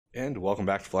And welcome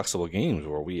back to Flexible Games,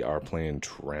 where we are playing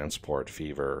Transport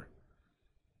Fever.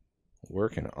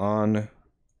 Working on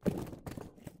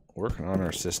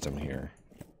our system here.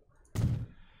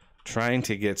 Trying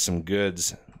to get some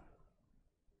goods.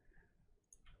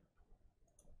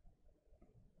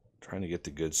 Trying to get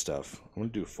the good stuff. I'm going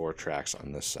to do 4 tracks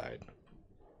on this side.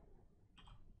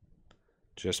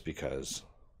 Just because.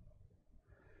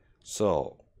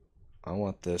 So, I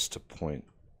want this to point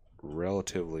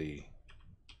relatively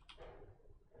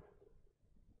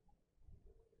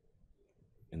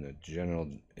in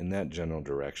that general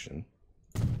direction.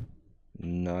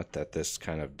 Not that this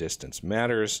kind of distance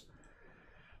matters,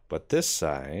 but this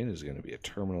side is going to be a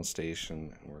terminal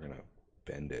station, and we're going to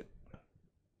bend it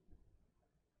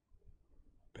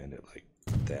like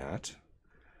that.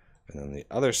 And then the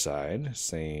other side,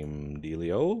 same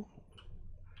dealio.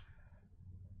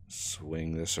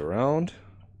 Swing this around.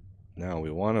 Now we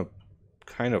want to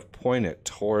kind of point it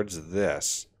towards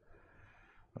this.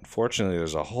 Unfortunately,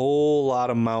 there's a whole lot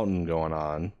of mountain going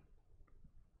on.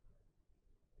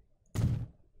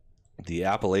 The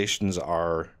Appalachians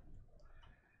are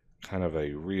kind of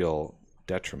a real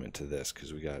detriment to this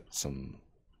because we got some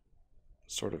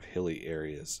sort of hilly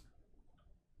areas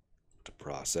to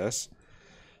process.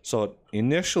 So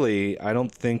initially, I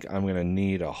don't think I'm going to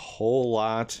need a whole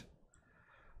lot.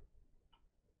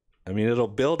 I mean, it'll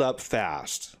build up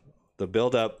fast. The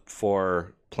build up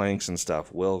for planks and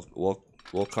stuff will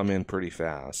come in pretty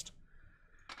fast.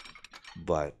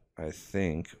 But I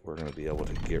think we're going to be able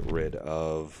to get rid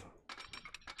of...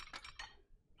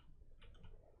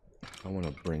 I want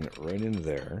to bring it right in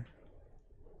there.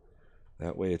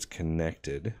 That way it's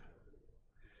connected.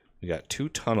 We got 2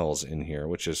 tunnels in here,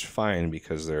 which is fine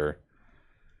because they're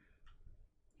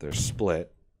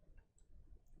split.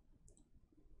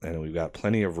 And we've got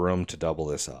plenty of room to double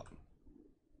this up.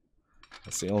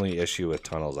 That's the only issue with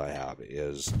tunnels I have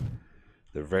is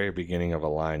the very beginning of a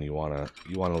line you wanna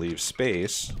leave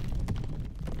space.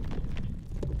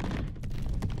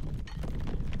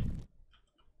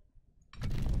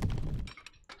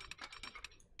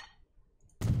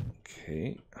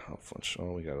 Okay, how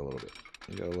functional? We got a little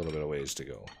bit of ways to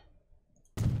go.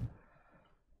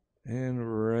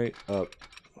 And right up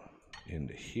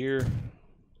into here.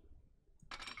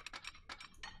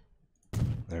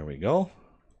 There we go.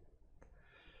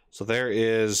 So there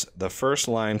is the first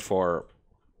line for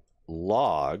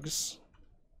logs.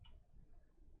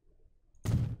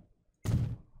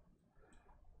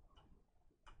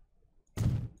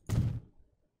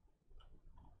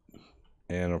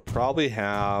 And I'll probably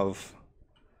have...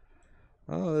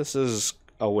 Oh, this is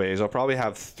a ways. I'll probably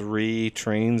have 3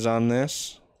 trains on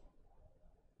this.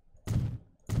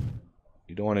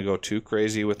 You don't want to go too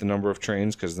crazy with the number of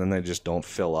trains because then they just don't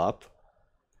fill up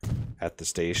at the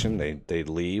station. They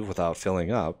leave without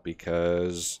filling up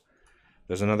because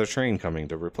there's another train coming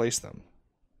to replace them.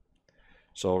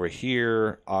 So over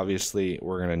here, obviously,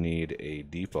 we're going to need a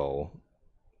depot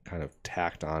kind of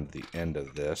tacked on to the end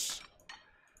of this.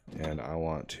 And I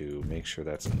want to make sure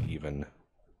that's an even...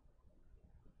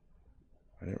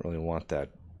 I didn't really want that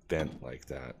bent like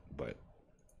that, but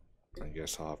I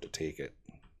guess I'll have to take it.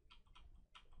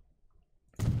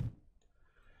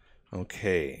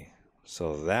 Okay,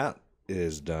 so that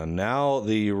is done. Now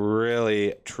the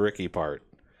really tricky part.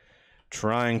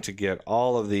 Trying to get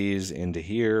all of these into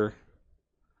here.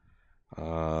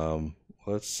 I'm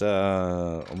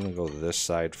gonna go this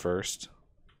side first.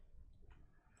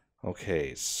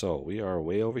 Okay, so we are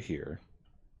way over here.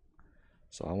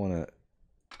 So I want to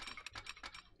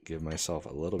give myself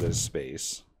a little bit of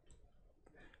space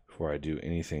before I do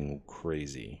anything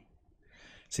crazy.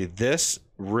 See, this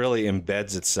really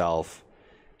embeds itself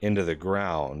into the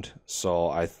ground, so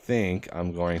I think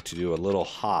I'm going to do a little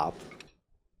hop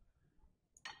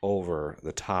over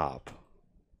the top.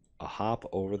 A hop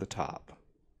over the top.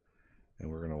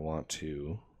 And we're going to want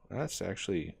to... That's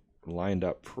actually lined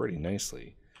up pretty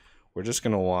nicely. We're just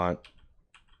going to want...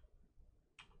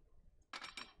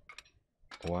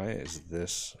 Why is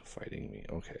this fighting me?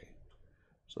 Okay.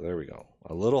 So there we go.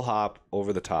 A little hop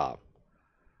over the top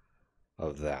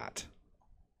of that.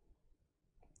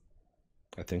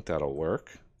 I think that'll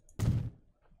work.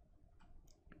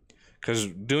 Because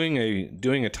doing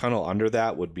a tunnel under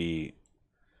that would be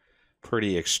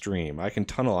pretty extreme. I can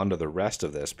tunnel under the rest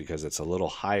of this because it's a little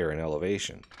higher in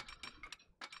elevation.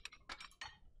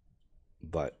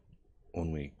 But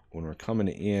when we're coming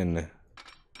in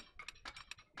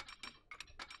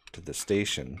to the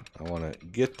station, I want to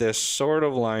get this sort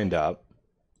of lined up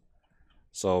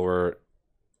so we're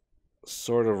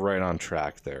sort of right on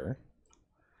track there.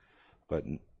 But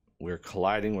we're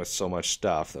colliding with so much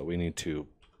stuff that we need to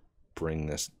bring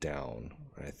this down.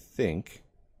 I think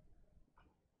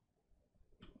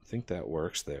that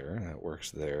works there. That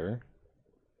works there.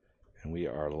 And we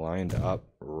are lined up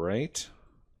right.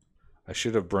 I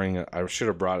should have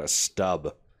brought a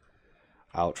stub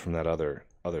out from that other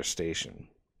station.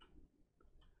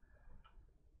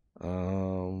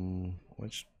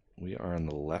 Which we are on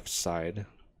the left side.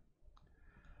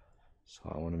 So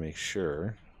I want to make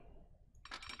sure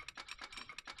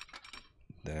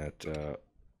that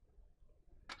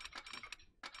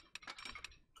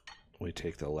we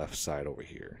take the left side over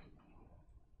here.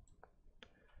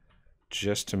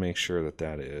 Just to make sure that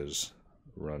that is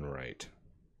run right.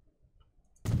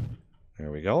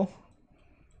 There we go.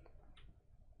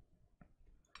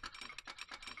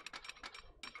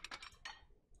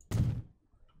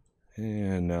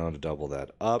 And now to double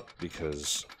that up,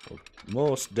 because we're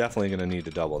most definitely going to need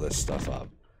to double this stuff up.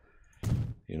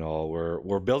 You know,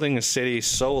 we're building a city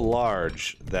so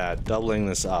large that doubling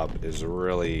this up is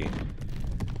really,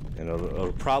 and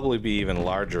it'll probably be even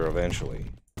larger eventually.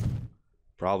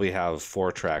 Probably have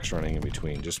 4 tracks running in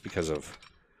between, just because of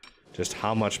just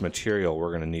how much material we're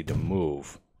going to need to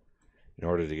move in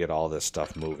order to get all this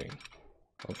stuff moving.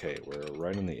 Okay, we're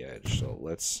right on the edge, so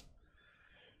let's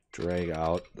drag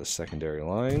out the secondary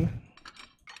line.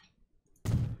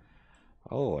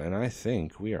 Oh, and I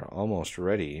think we are almost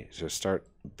ready to start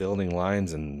building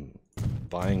lines and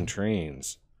buying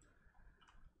trains.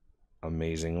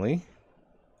 Amazingly.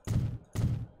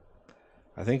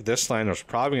 I think this line is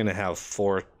probably going to have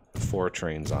four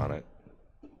trains on it.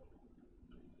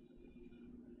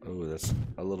 Oh, that's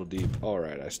a little deep.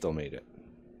 Alright, I still made it.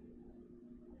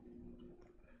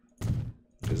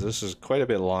 Because this is quite a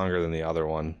bit longer than the other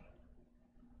one.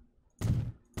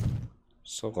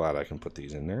 So glad I can put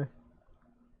these in there.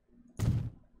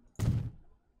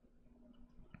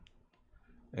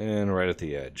 And right at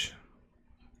the edge.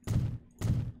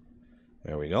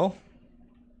 There we go.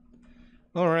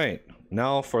 Alright,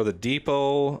 now for the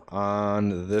depot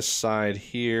on this side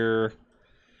here.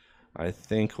 I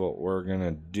think what we're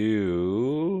gonna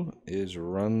do is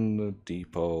run the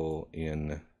depot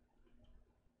in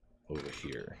over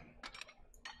here.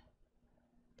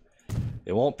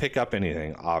 It won't pick up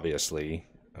anything, obviously,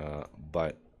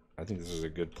 but I think this is a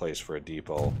good place for a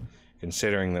depot,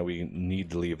 considering that we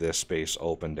need to leave this space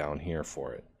open down here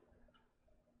for it.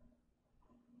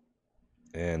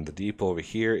 And the depot over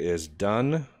here is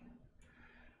done.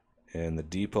 And the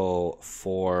depot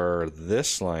for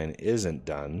this line isn't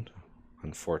done,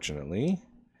 unfortunately.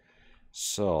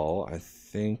 So I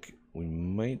think we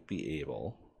might be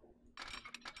able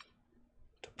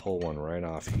to pull one right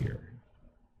off here.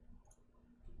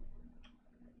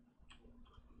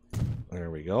 There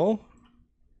we go.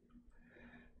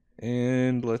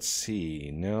 And let's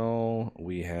see, now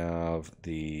we have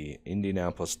the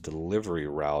Indianapolis delivery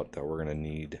route that we're going to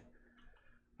need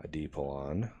a depot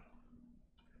on.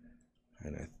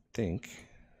 And I think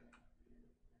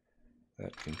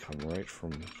that can come right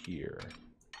from here.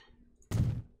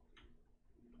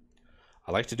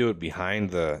 I like to do it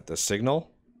behind the signal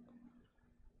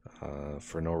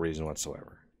for no reason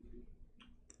whatsoever.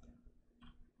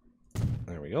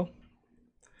 There we go.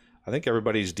 I think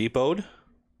everybody's depoted.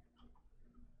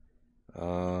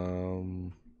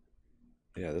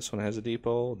 Yeah, this one has a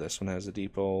depot. This one has a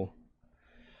depot.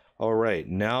 All right,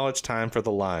 now it's time for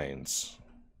the lines.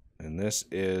 And this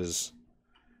is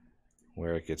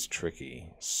where it gets tricky.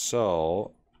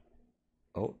 So,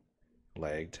 oh,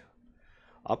 lagged.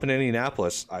 Up in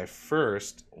Indianapolis, I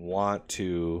first want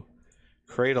to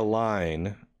create a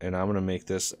line, and I'm going to make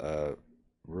this a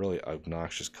really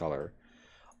obnoxious color.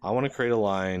 I want to create a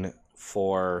line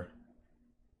for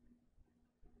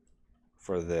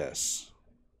this.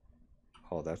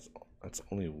 Oh, that's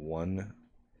only one.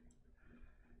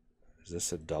 Is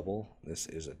this a double? This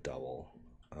is a double.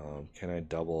 Can I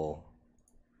double?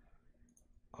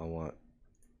 I want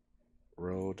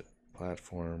road,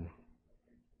 platform.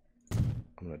 I'm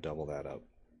going to double that up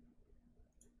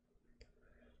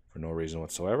for no reason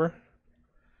whatsoever.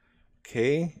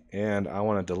 Okay, and I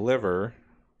want to deliver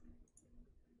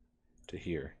to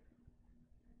here.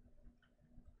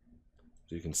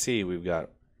 So you can see we've got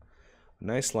a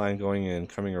nice line going in,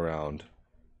 coming around,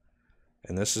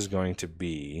 and this is going to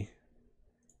be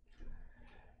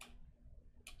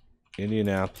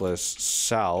Indianapolis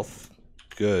South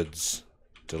goods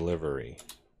delivery.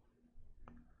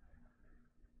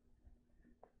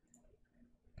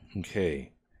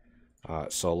 Okay,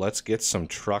 so let's get some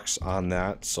trucks on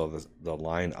that so the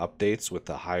line updates with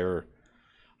the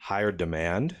higher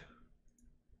demand.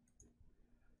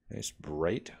 Nice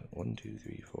bright 1, 2,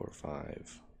 3, 4,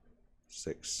 5,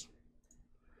 6.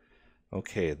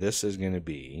 Okay, this is going to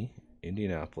be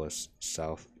Indianapolis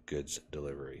South goods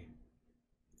delivery.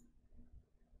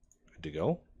 Good to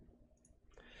go.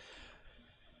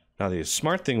 Now the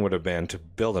smart thing would have been to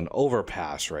build an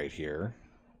overpass right here,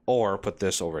 or put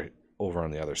this over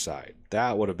on the other side.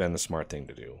 That would have been the smart thing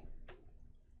to do.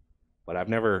 But I've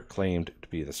never claimed to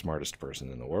be the smartest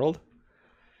person in the world.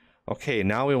 Okay,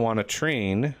 now we want a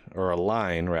train, or a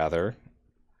line rather,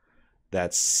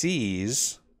 that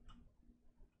sees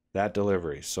that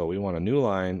delivery. So we want a new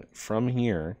line from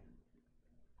here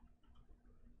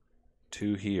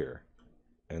to here.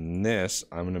 And this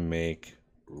I'm going to make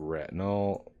red.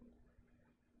 No,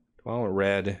 I want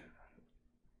red.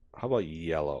 How about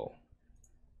yellow?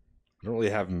 I don't really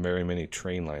have very many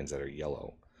train lines that are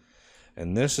yellow.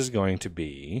 And this is going to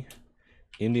be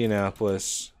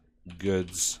Indianapolis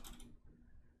goods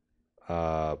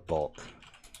bulk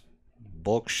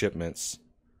shipments.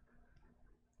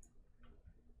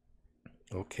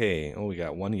 Okay, oh, we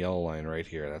got one yellow line right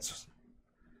here.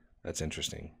 That's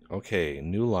interesting. Okay,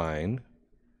 new line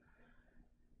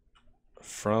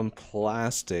from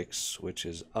plastics, which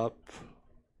is up.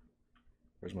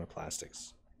 Where's my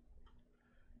plastics?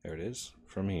 There it is.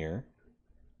 From here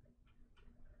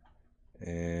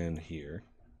and here.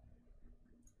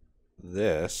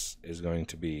 This is going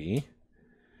to be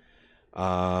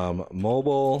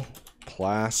mobile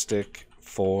plastic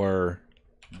for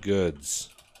goods.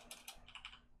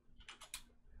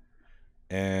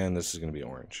 And this is going to be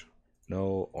orange.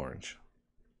 No orange.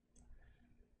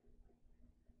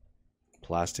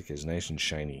 Plastic is nice and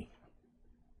shiny.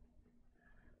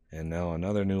 And now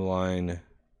another new line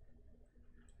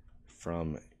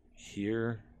from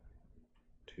here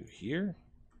to here.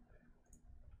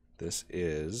 This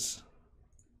is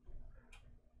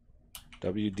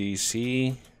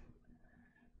WDC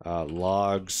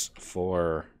logs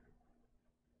for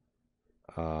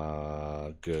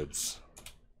goods.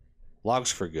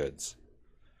 Logs for goods.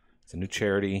 It's a new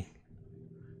charity.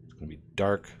 It's going to be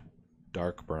dark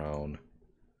brown.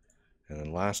 And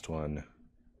then last one,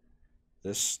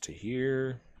 this to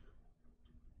here,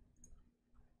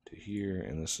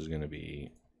 and this is going to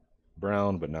be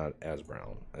brown, but not as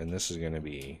brown. And this is going to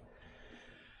be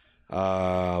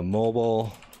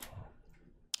mobile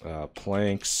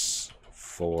planks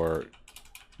for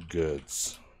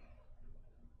goods.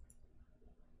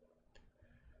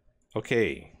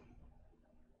 Okay.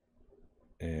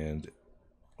 And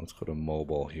let's go to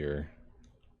mobile here.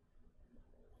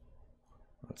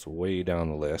 That's way down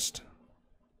the list.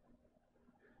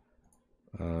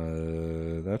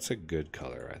 That's a good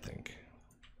color, I think.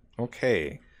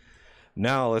 Okay.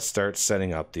 Now let's start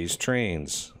setting up these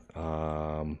trains.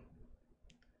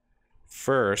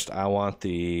 First, I want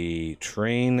the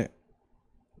train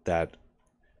that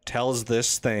tells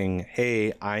this thing,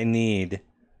 hey, I need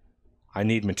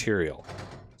material.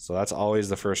 So that's always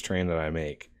the first train that I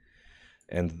make.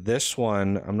 And this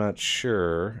one, I'm not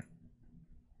sure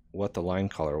what the line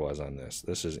color was on this.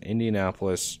 This is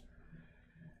Indianapolis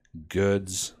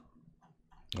goods.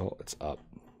 Oh, it's up.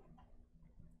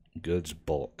 Goods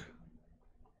bulk.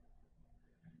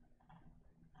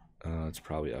 It's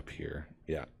probably up here.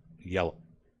 Yeah, yellow.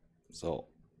 So,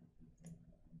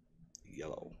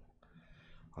 yellow.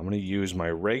 I'm going to use my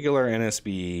regular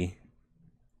NSB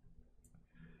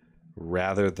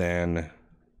rather than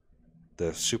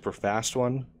the super fast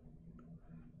one,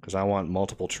 because I want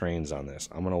multiple trains on this.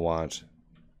 I'm going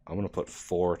to put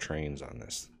 4 trains on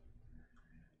this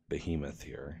behemoth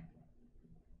here.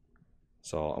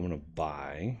 So I'm going to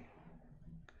buy,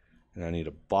 and I need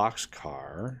a box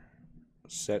car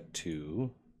set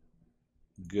to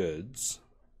goods.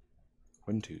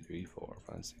 1, 2, 3, 4,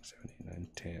 5, 6, 7, 8, 9,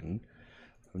 10,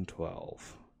 11,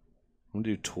 12. I'm going to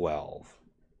do 12.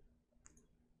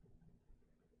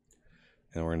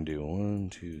 And we're going to do 1,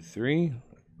 2, 3.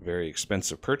 Very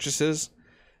expensive purchases.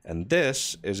 And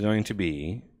this is going to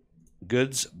be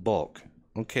goods bulk.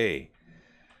 Okay.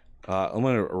 I'm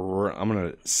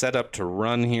gonna set up to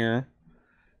run here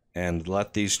and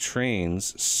let these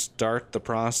trains start the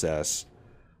process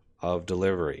of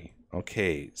delivery.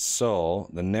 Okay, so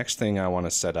the next thing I want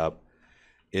to set up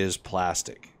is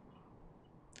plastic.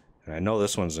 And I know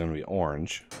this one's going to be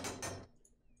orange.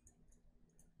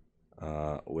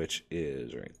 Which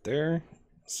is right there.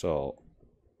 So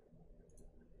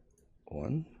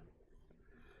 1,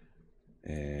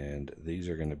 and these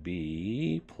are going to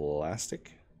be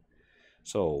plastic.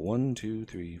 So 1, 2,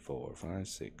 3, 4, 5,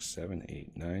 6, 7,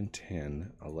 8, 9,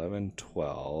 10, 11,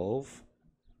 12.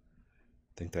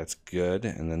 I think that's good.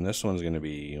 And then this one's going to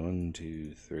be 1,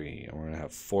 2, 3. And we're going to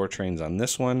have 4 trains on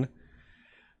this one.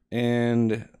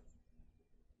 And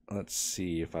let's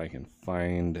see if I can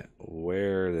find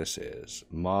where this is.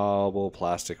 Moddable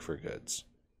plastic for goods.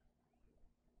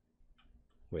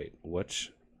 Wait,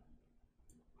 which?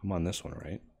 I'm on this one,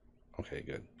 right? Okay,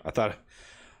 good. I thought,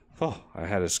 oh, I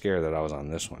had a scare that I was on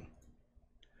this one.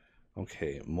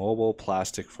 Okay, mobile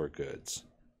plastic for goods.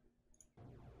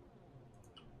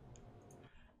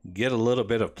 Get a little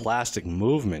bit of plastic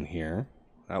movement here.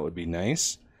 That would be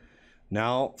nice.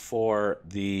 Now for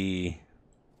the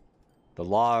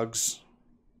logs,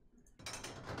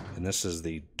 and this is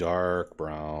the dark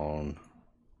brown.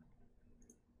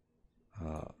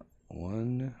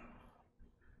 One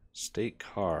state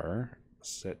car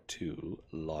set to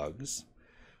logs.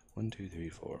 1, 2, 3,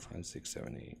 4, 5, 6,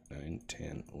 7, 8, 9,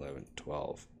 10, 11,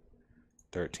 12,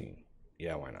 13.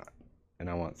 Yeah, why not? And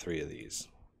I want 3 of these.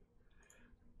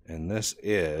 And this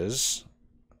is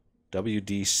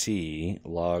WDC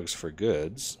logs for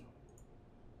goods.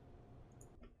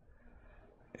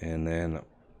 And then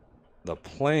the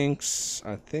planks,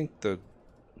 I think the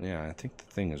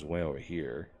thing is way over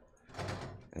here.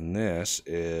 And this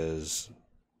is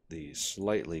the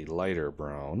slightly lighter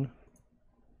brown.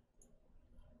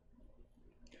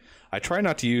 I try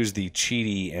not to use the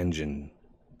cheaty engine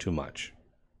too much,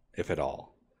 if at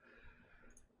all.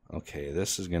 Okay,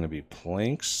 this is going to be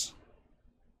planks.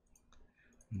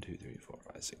 1, 2, 3, 4,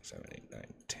 5, 6, 7, 8, 9,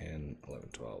 10, 11,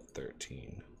 12,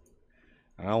 13.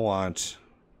 I want...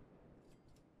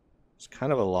 It's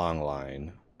kind of a long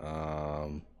line.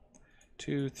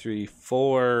 2, 3,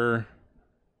 4...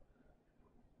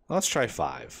 Let's try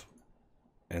 5.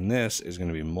 And this is going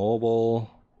to be mobile.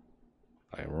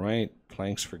 I'm right.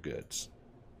 Planks for goods.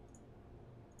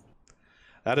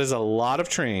 That is a lot of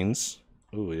trains.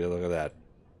 Ooh, yeah, look at that.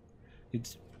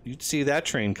 You'd see that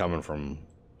train coming from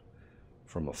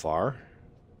afar.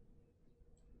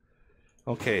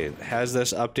 Okay, has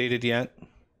this updated yet?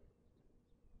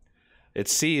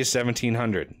 Its C is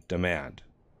 1700 demand.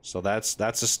 So that's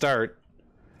a start.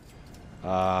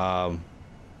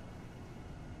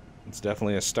 It's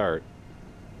definitely a start.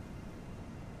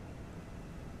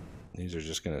 These are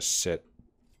just gonna sit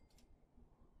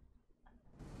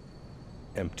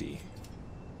empty.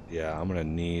 Yeah, I'm gonna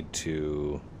need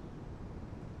to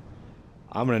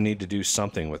do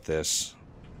something with this.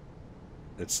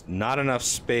 It's not enough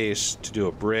space to do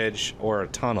a bridge or a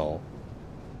tunnel,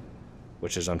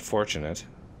 which is unfortunate.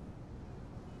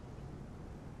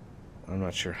 I'm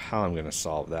not sure how I'm gonna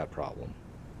solve that problem,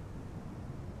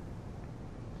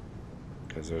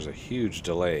 because there's a huge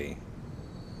delay.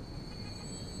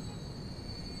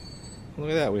 Look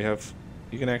at that,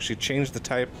 you can actually change the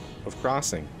type of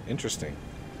crossing. Interesting.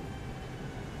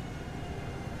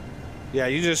 Yeah,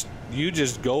 you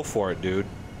just go for it, dude.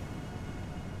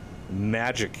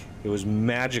 Magic. It was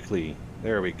magically.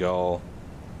 There we go.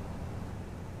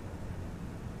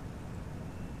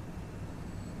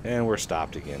 And we're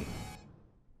stopped again.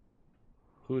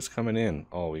 Who's coming in?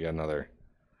 Oh, we got another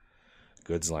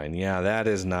goods line. Yeah, that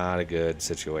is not a good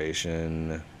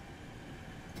situation.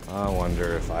 I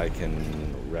wonder if I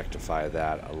can rectify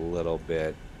that a little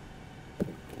bit.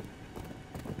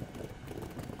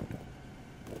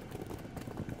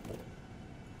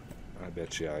 I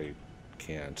bet you I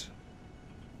can't.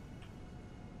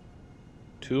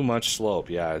 Too much slope.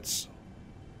 Yeah, it's...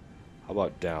 How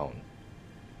about down?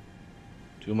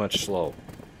 Too much slope.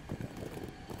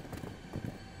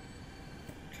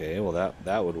 Okay, well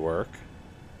that would work.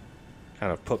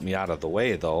 Kind of put me out of the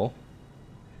way, though.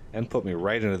 And put me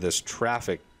right into this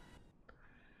traffic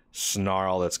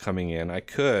snarl that's coming in. I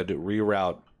could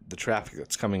reroute the traffic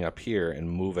that's coming up here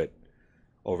and move it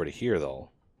over to here, though.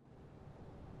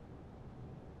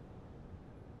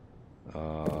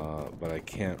 But I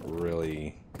can't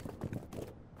really...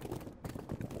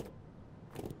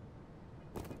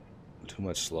 Too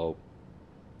much slope.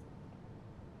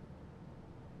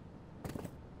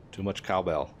 Too much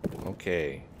cowbell.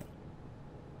 Okay.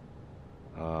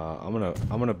 I'm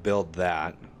gonna build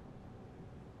that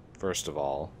first of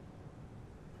all,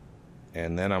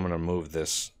 and then I'm gonna move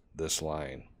this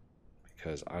line,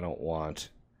 because I don't want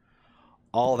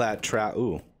all that I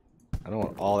don't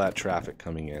want all that traffic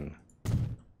coming in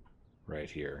right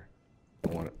here.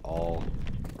 I want it all.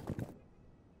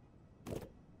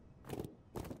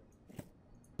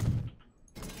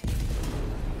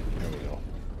 There we go.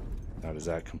 Now does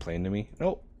that complain to me?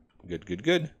 Nope. Good, good,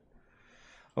 good.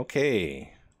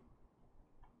 Okay.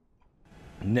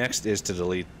 Next is to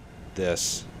delete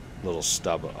this little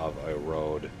stub of a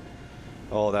road.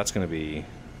 Oh, that's going to be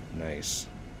nice.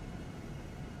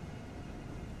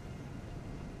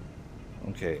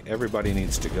 Okay, everybody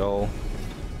needs to go.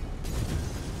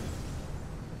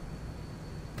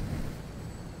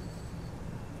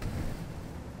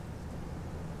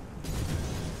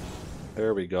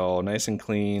 There we go. Nice and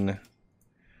clean.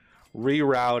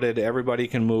 Rerouted. Everybody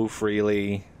can move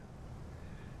freely.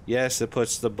 Yes, it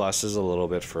puts the buses a little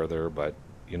bit further, but,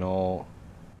 you know,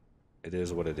 it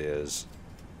is what it is.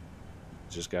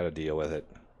 Just got to deal with it.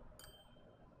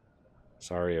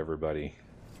 Sorry, everybody.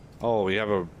 Oh, we have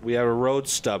a road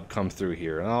stub come through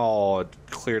here. Oh, it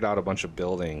cleared out a bunch of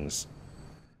buildings.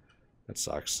 That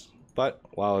sucks. But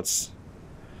while it's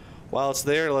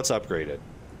there, let's upgrade it.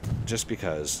 Just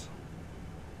because.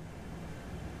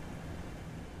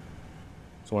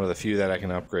 It's one of the few that I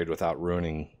can upgrade without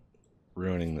ruining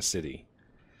the city.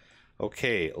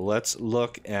 Okay, let's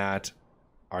look at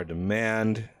our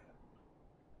demand.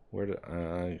 Where did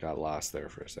I got lost there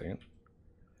for a second.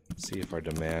 See if our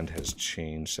demand has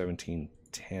changed.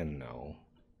 1710 now.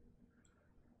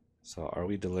 So are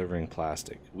we delivering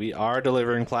plastic? We are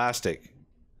delivering plastic.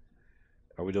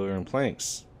 Are we delivering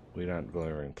planks? We're not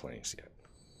delivering planks yet.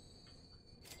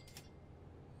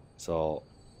 So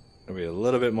are we a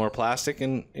little bit more plastic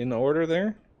in order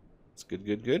there? It's good,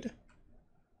 good, good.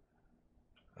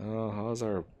 How's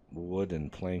our wood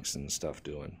and planks and stuff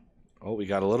doing? Oh, we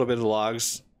got a little bit of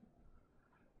logs.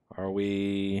 Are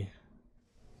we...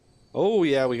 Oh,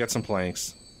 yeah, we got some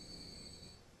planks.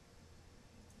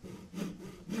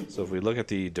 So if we look at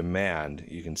the demand,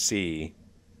 you can see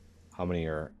how many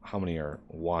are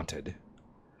wanted.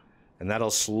 And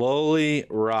that'll slowly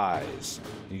rise.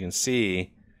 You can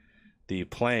see the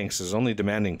planks is only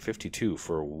demanding 52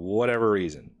 for whatever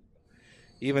reason.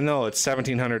 Even though it's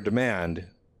 1700 demand,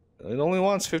 it only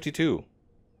wants 52.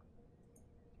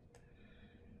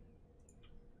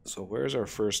 So where's our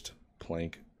first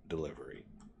plank delivery?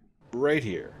 Right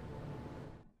here.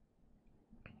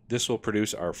 This will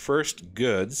produce our first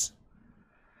goods,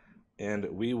 and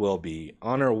we will be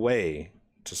on our way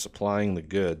to supplying the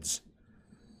goods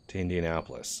to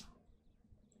Indianapolis,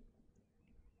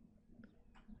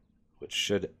 which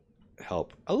should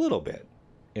help a little bit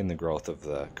in the growth of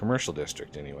the commercial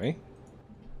district anyway.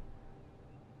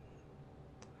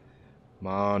 Come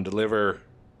on, deliver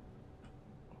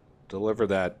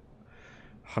that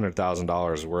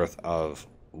 $100,000 worth of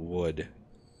wood.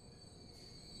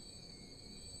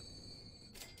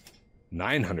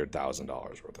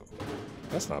 $900,000 worth of wood.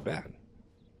 That's not bad.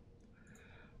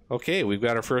 Okay, we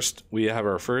have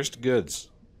our first goods.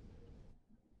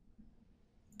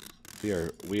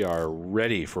 We are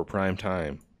ready for prime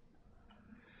time.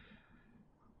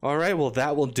 All right, well,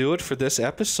 that will do it for this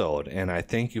episode, and I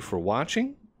thank you for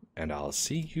watching, and I'll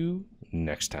see you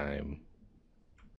next time.